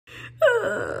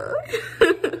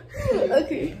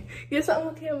Okay. Yes, I'm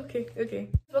okay. Okay.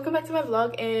 Welcome back to my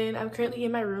vlog, and I'm currently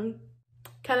in my room.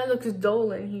 Kind of looks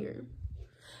dull in here,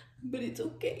 but it's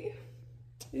okay.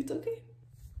 It's okay.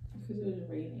 Because it was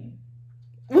raining.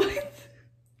 What?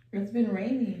 It's been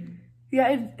raining. Yeah,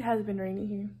 it has been raining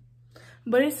here,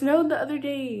 but it snowed the other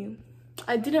day.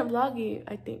 I didn't vlog it,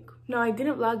 I think. No, I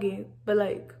didn't vlog it, but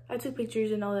like I took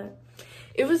pictures and all that.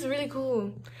 It was really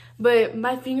cool, but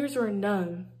my fingers were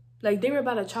numb. Like they were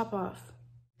about to chop off.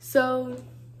 So,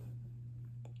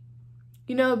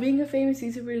 you know, being a famous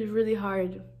YouTuber is really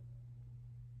hard.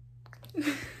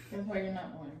 That's why you're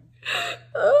not one.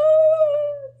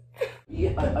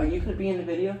 Yeah, are you gonna be in the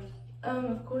video?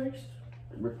 Of course.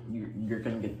 You're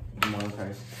gonna get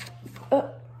demonetized.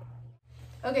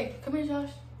 Okay, come here,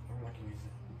 Josh.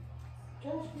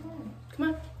 Josh, come on. Come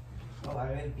on. Oh, I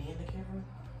gotta be in the camera?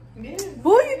 Yeah.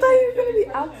 Boy, you thought you were gonna be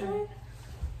outside?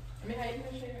 I mean, how are you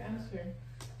gonna show your answer?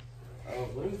 Oh,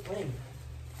 what are we playing?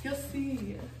 You'll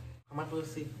see. How am I supposed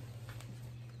to see?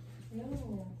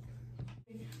 No.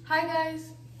 Hi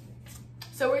guys.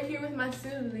 So we're here with my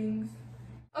siblings.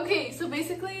 Okay, so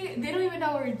basically they don't even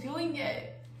know what we're doing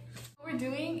yet. What we're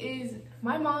doing is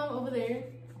my mom over there,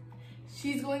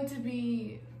 she's going to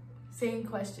be saying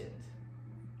questions.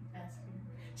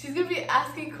 She's gonna be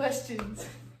asking questions.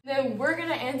 Then we're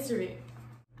gonna answer it.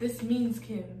 This means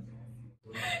Kim.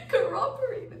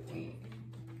 Corroborate with me.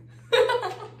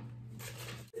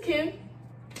 Kim.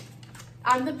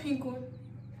 I'm the pink one.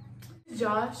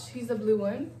 Josh, he's the blue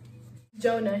one.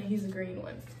 Jonah, he's the green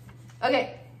one.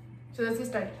 Okay, so let's get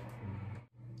started.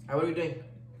 What are we doing?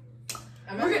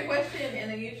 I'm asking a question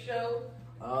and then you show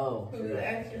who the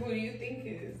answer, who do you think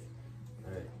is.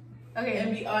 Alright. Okay.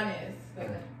 And be honest. So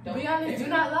don't Be honest, do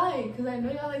not lie, because I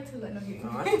know y'all like to lie. No, kidding. No,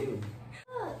 I do.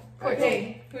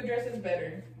 Okay, who dresses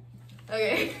better?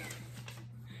 Okay.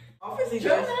 Obviously,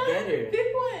 dress better.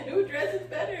 Pick one. Who dresses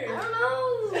better? I don't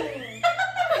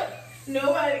know.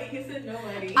 Nobody. He said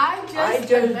nobody. I dress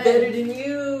better than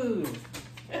you.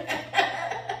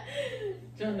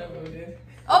 Jonah voted.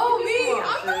 Oh, me!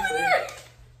 I'm the Seriously.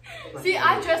 winner! See,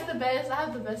 I dress the best. I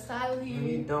have the best style You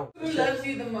here. don't. Who loves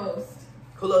you the most?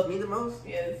 Who loves me the most?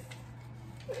 Yes.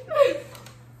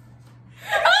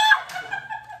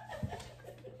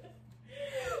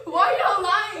 Why y'all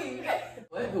lying?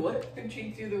 What? Who what? Who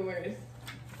treats you the worst?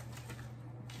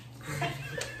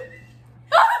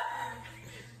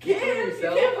 Keep for You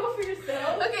yourself. can't vote for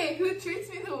yourself. Okay, who treats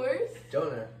me the worst?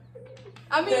 Jonah.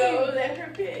 I mean, No, let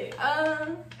her pick.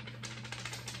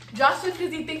 Josh just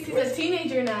because he thinks he's a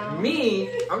teenager now. Me?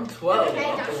 I'm 12. Okay,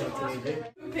 I'm Josh, still a teenager.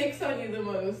 Who picks on you the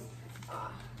most?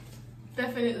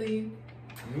 Definitely.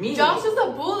 Me? Josh is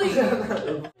a bully.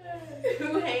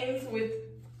 Who hangs with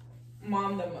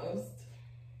mom the most?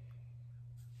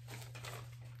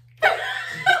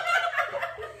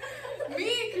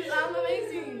 Me, because I'm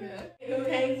amazing. Who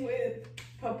hangs with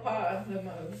papa the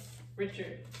most?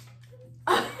 Richard.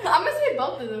 I'm gonna say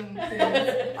both of them.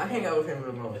 I hang out with him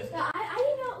the most. Yeah, I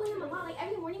hang out with him a lot. Like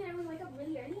every morning, I would wake up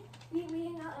really early. We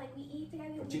hang out, like we eat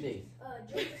together. For 2 days.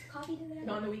 Drink coffee together.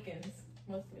 On the weekends,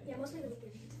 mostly. Yeah, mostly the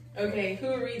weekends. Okay,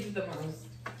 who reads the most?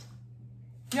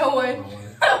 No one.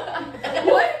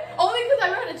 What? Only because I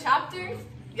read a chapter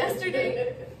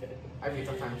yesterday. I read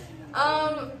sometimes.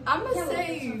 I'm gonna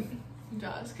say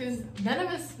Josh, because none of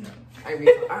us know. I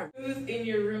read. Who's in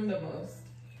your room the most?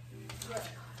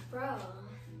 Bro.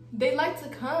 They like to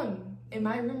come in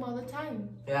my room all the time.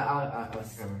 Yeah, I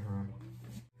was coming from.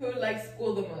 Who likes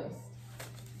school the most?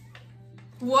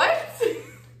 What?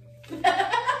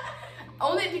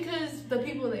 Only because the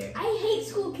people there. I hate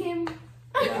school, Kim.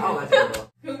 Yeah, I don't like it though.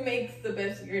 Who makes the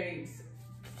best grades?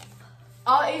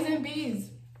 All A's and B's.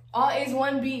 All A's,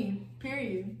 1B.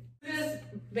 Period. Who does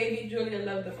baby Julia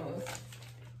love the most?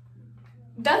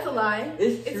 That's a lie.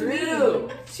 It's true.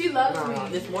 Me. She loves No, me.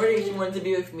 this morning she wanted to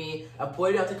be with me. I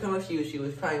pointed out to come with you. She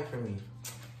was crying for me.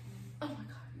 Oh my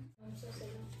god. I'm so sick.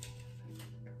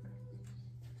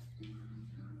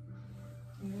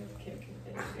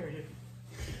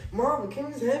 Mom,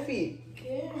 Kim's heavy.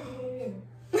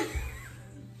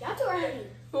 Y'all too early.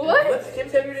 What?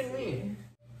 Kim's heavier than me.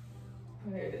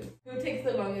 There it is. Who takes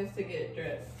the longest to get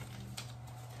dressed?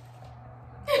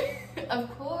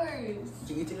 Of course.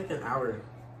 You take like an hour.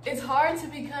 It's hard to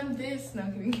become this. No,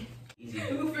 I'm kidding. Easy.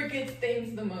 Who forgets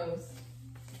things the most?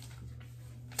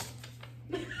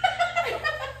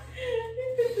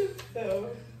 So,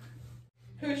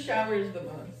 who showers the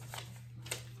most?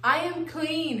 I am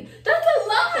clean. That's a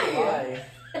lie. Why?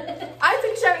 I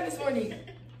took a shower this morning.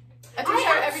 I take a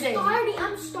shower every day.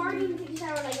 I'm starting to take a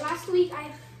shower. Like last week,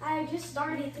 I just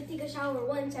started to take a shower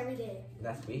once every day.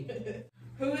 Last week.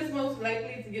 Who is most most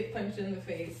likely to get punched in the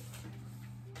face?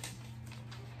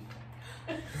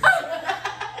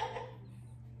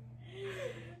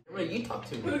 Remember, you talk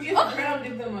too Who much. gets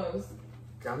grounded the most?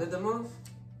 Grounded the most?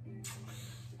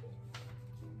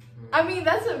 I mean,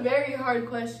 that's a very hard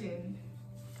question.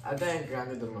 I've been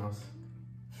grounded the most.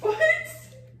 What?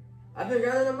 I've been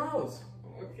grounded the most.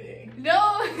 Okay.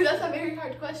 No, that's a very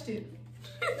hard question.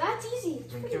 That's easy.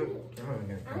 It's Come pretty on, easy. come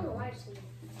on, I don't know why I just did it.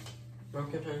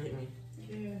 Mom, come try to hit me.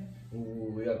 Yeah.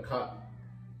 Ooh, we got caught.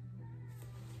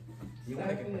 You want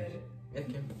to get Stop punched? it. Yes,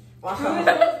 Kim. Who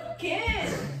is most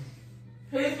Ken?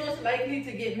 Who is most likely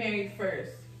to get married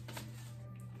first?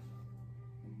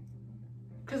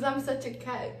 Because I'm such a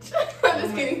catch. I'm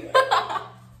just kidding.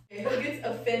 Okay, who gets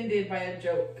offended by a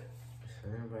joke?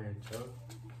 Everybody a joke?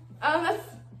 That's.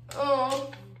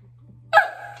 Oh.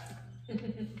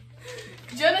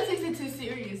 Jonah takes it too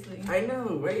seriously. I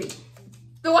know, right?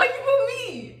 So why you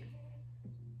put me?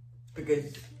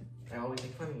 Because I always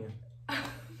make fun of you.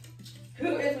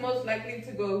 Who is most likely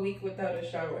to go a week without a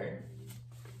shower?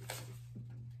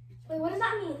 Wait, what does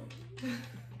that mean?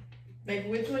 Like,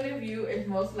 which one of you is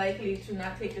most likely to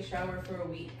not take a shower for a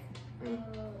week?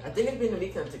 I think it's been a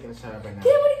week since I've taken a shower by now.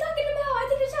 Kid, what are you talking about? I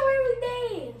take a shower every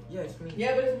day. Yeah, it's me.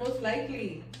 Yeah, but it's most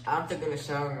likely. I'm taking a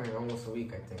shower in almost a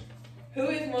week, I think. Who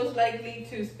is most likely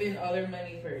to spend all their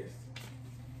money first?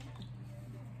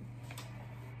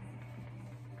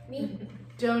 Me?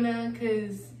 Jonah,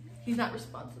 because he's not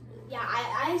responsible. Yeah,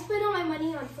 I spend all my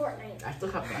money on Fortnite. I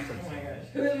still have that. Oh my gosh.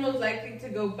 Who is most likely to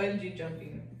go bungee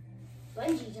jumping?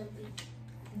 Bungee jumping.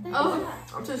 What the Oh. heck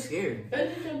is that? I'm so scared.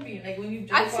 Bungee jumping, like when you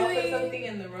jump off of Actually- something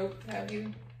and the rope have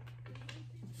you.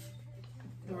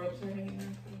 The ropes are hanging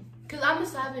out. Because I'm a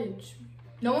savage.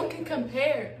 No one can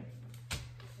compare.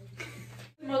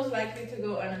 Who's most likely to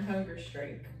go on a hunger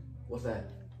strike? What's that?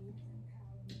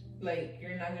 Like,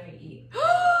 you're not gonna eat.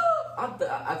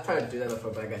 I've tried to do that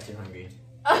before, but I got too hungry.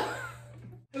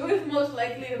 Who is most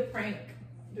likely to do a prank?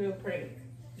 Do a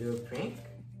prank?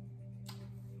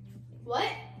 What?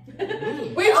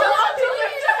 Me. Wait, chill out, chill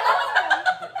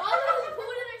out. All of us put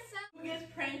it ourselves. Who gets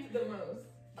pranked the most?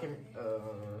 Can,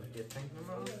 get pranked the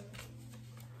most?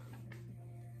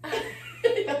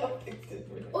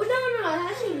 Oh, no,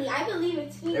 that's actually me. I believe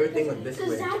it's me. Everything went this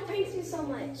Because way. Dad pranks me so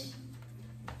much.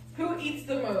 Who eats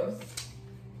the most?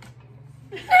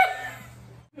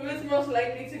 Who is most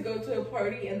likely to go to a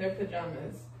party in their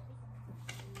pajamas?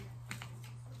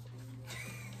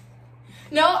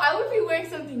 No, I would be wearing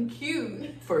something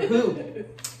cute. For who?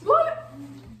 What?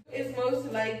 Who is most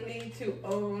likely to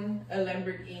own a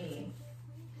Lamborghini?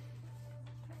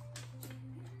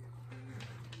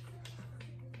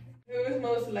 Who is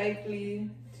most likely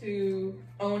to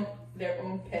own their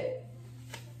own pet?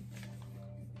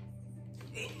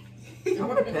 I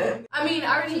want a pet. I mean,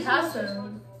 I already have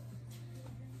some.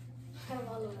 Out of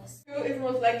all of us. Who is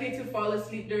most likely to fall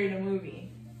asleep during a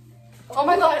movie? Oh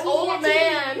my god, That's old easy.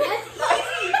 man. That's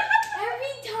easy.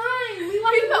 Every time we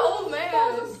watch He's a the movie, old he man.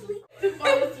 falls asleep. To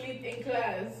fall asleep in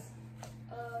class.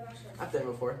 Not sure. I've done it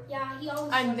before. Yeah, he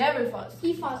always. I never fall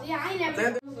asleep. He falls. Yeah, I I've never.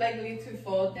 done it. Most likely to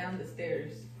fall down the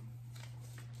stairs.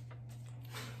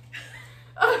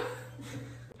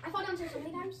 I fall downstairs so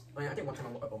many times. Oh, yeah, I think one time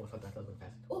I almost fell down so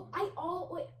fast. Oh, I No,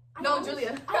 always-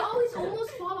 Julia. I always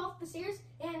almost fall off the stairs,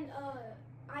 and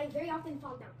I very often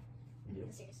fall down Yeah.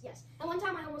 the stairs. Yes, and one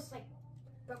time I almost like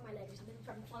broke my leg or something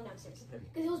from falling downstairs because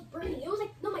it was burning. It was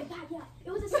like no, my back. Yeah,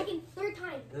 it was the second, third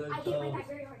time I hit my back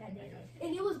very hard that day,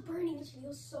 and it was burning. Literally, it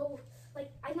was so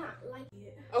like I not like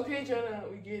it. Okay, Jonah,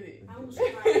 we get it. I almost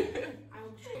cried. I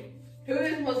almost cried. Who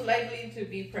is most likely to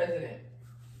be president?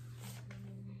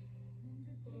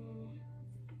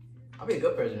 I'll be a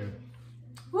good president.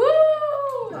 Woo!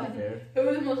 Not fair. Who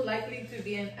is most likely to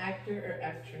be an actor or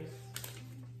actress?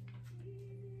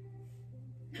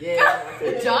 Yeah, not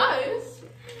fair. Josh.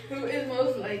 Who is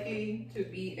most likely to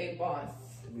be a boss?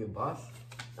 To be a boss?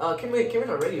 Kimberly's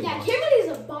already a Yeah, boss.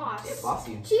 Kimberly's a boss. Yeah,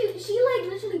 bossy. She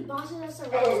like literally bosses us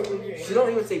around. Oh, okay. She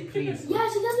don't even say please. Yeah,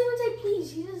 she doesn't even say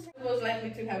please. She just. Who's most likely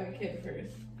to have a kid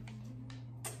first?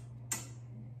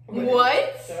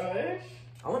 What? Josh?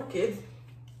 I want a kid.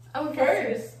 I'm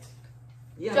First.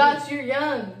 Yeah. Josh, you're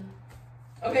young.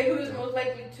 Okay, who is most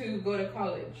likely to go to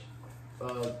college?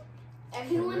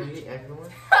 Everyone. Really, everyone?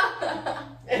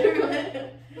 Everyone.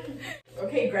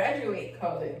 Okay, graduate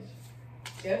college.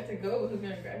 You have to go. Who's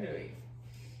gonna graduate?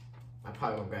 I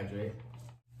probably won't graduate.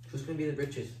 Who's gonna be the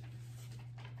richest?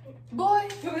 Boy.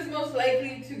 Who is most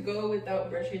likely to go without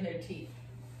brushing their teeth?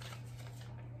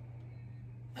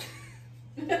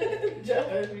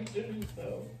 Josh, we should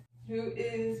so. Who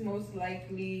is most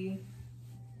likely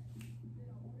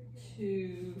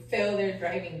to fail their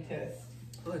driving test?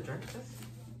 Oh, a drink test?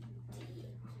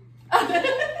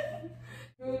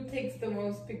 Who takes the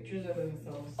most pictures of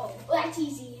themselves? Oh, that's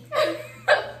easy.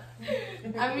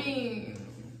 I mean,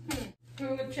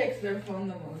 Who checks their phone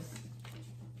the most?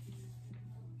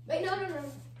 Wait, no.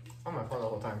 On my phone the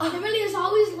whole time. Emily is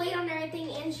always late on everything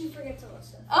and she forgets all that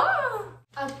stuff.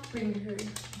 I'll bring her.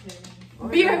 Oh,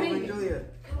 Be yeah, right I'm back. Julia.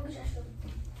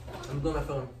 I'm doing my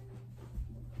phone.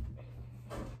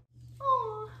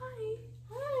 Oh, hi.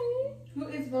 Hi. Who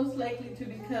is most likely to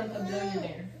become a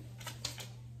billionaire?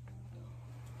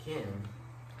 Kim.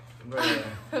 Bro.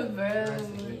 Bro.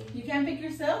 You can't pick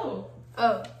yourself.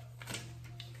 Oh.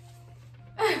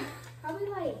 Probably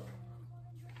like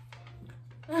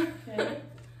Okay.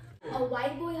 a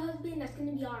white boy husband that's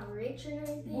gonna be all rich and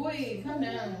everything. Boy, calm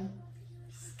down.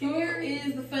 Who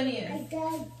is the funniest?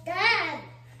 Dad.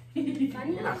 You're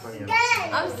Funny? not funny.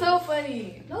 I'm so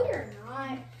funny. No, you're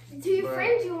not. To your Bruh.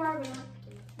 friends, you are, but not.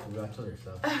 You gotta tell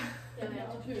yourself.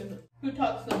 Who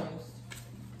talks the most?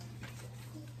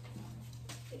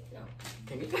 No.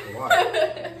 Can you talk a lot?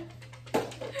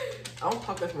 I don't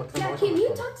talk that much. Yeah, Kim, you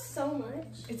talk so much.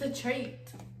 It's a trait.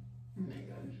 Oh my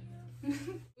god.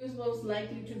 Who is most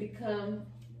likely to become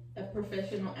a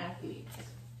professional athlete?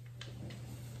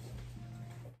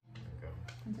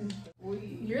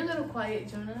 You're a little quiet,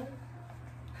 Jonah.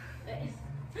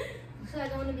 So I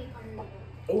don't want to be part of it.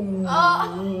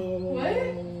 Oh. What?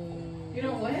 You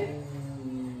know what? I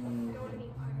don't want to be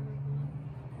part of it.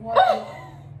 Why?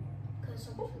 Because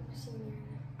some people see me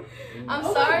right I'm Oh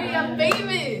my sorry, God. I'm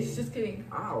famous. Just kidding.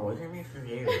 Ow, what did you make for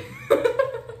you?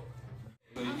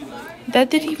 That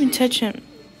didn't even touch him.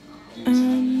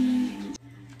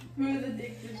 Who is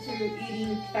addicted to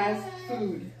eating fast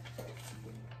food?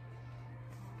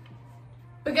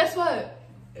 But guess what?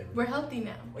 We're healthy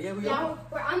now. Oh, yeah, we now. are. Yeah,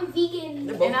 where I'm vegan.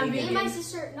 They're both And I'm Me and vegan. my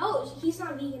sister, no, he's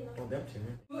not vegan though. Oh, them two,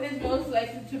 man. Who is most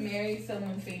likely to marry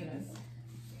someone famous?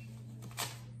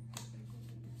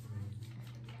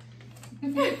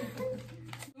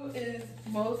 Who is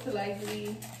most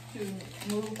likely to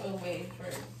move away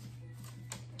first?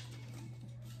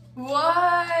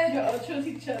 What? Y'all chose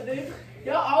each other.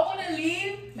 Y'all all want to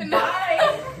leave? No.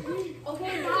 Bye.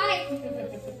 Okay, bye.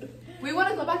 We want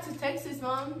to go back to Texas,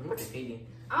 Mom. I'm not hating.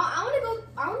 I want to go.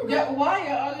 I want to go. Yeah, why?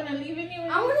 Y'all all gonna leave anyway?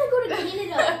 I want to go to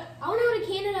Canada. I want to go to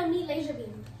Canada and meet Laser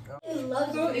Beam. He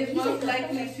loves Who it. is He's most like,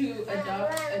 likely to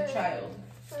adopt a child?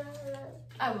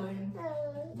 I would.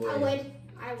 I would.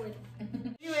 I would.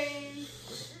 Anyways.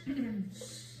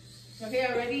 Okay,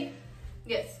 y'all ready?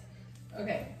 Yes.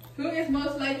 Okay. Who is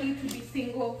most likely to be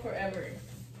single forever?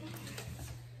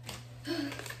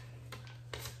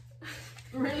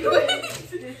 Really? Wait.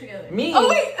 Sit this together. Me? Oh,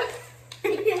 wait.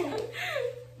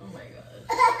 Oh my god.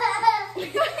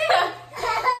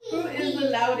 Who is the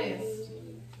loudest?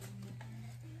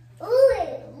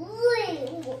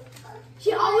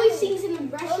 She always sings in the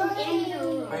restroom and in her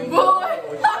room. I Boy. know.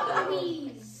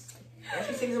 Always. And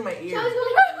she sings in my She ear. always goes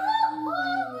like,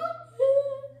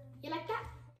 you like that?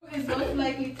 Who is most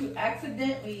likely to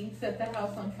accidentally set the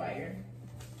house on fire?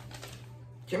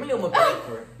 Jimmy almost got it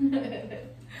for her.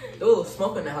 There was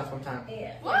smoke in the house one time.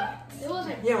 Yeah. What? It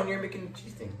wasn't. Yeah, when you're making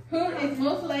cheese thing. Who is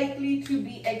most likely to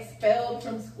be expelled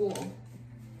from school?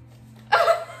 No!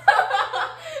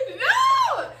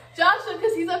 Joshua,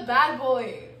 because he's a bad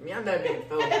boy. Me, I'm that big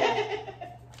though.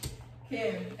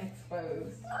 Kim,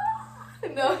 exposed.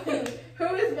 No.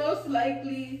 Who is most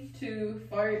likely to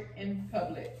fart in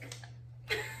public?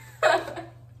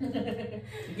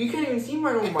 You can't even see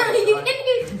my own You mic. can't even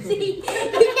see.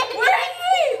 Where is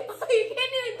he? You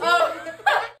can't even see. Oh.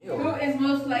 Who is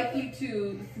most likely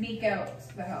to sneak out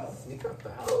the house? Sneak out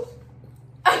the house.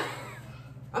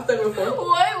 I'm stuck with phone.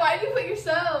 What? Why do you put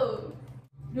yourself?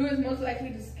 Who is most likely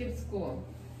to skip school?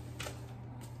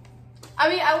 I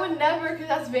mean, I would never, because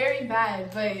that's very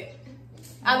bad, but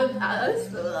I would,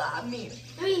 I mean,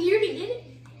 You already did it.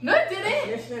 no, I didn't.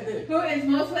 Yes, I did. Who is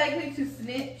most likely to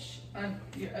snitch on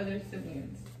your other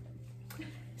siblings?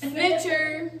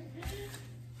 Snitcher.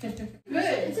 Good.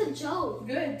 It's a joke.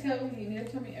 Good. Tell me. You need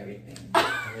to tell me everything.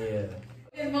 Yeah.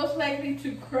 Who is most likely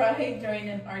to cry during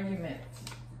an argument?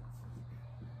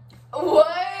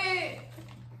 What?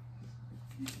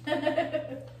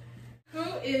 Who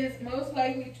is most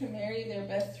likely to marry their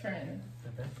best friend?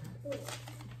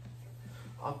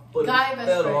 I'll put Guy a best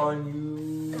spell friend. on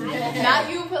you. Not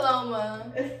you,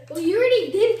 Paloma. Well, you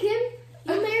already did, Kim.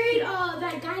 You married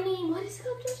that guy named, what is it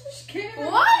called, Joseph? Kim,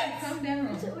 What? Calm down.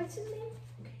 What's his name?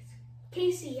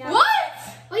 Casey, yeah. What?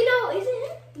 Wait, no, is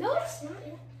it him? No, it's not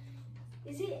him.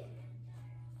 Is it?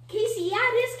 Casey, yeah,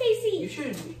 it is Casey. You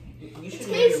should It's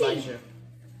marry Casey. Elijah.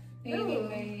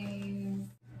 Anyways.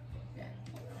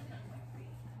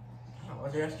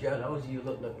 was there yesterday. That was you.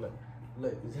 Look.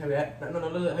 Have you had, no,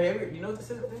 look. Have you ever? You know what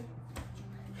this is? Okay?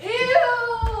 Ew!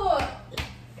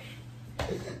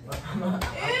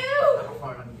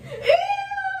 Ew!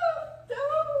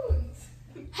 Don't!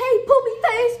 Hey, poopy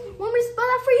face. Want me to spell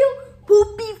that for you?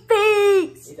 Poopy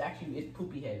face. It's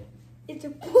poopy head. It's a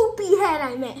poopy head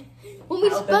I meant. Want me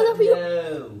to spell that for you?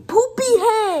 No. Poopy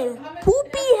head.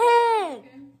 Poopy head.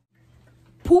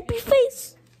 Poopy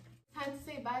face. Time to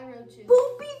say bye, roaches.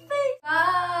 Poopy face.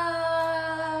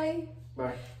 Bye!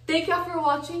 Bye. Thank y'all for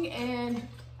watching, and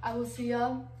I will see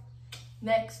y'all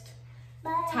next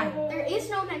time. There is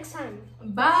no next time.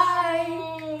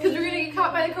 Bye! Because we're going to get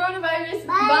caught by the coronavirus.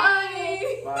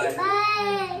 Bye. Bye. Bye.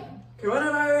 Bye.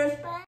 Coronavirus.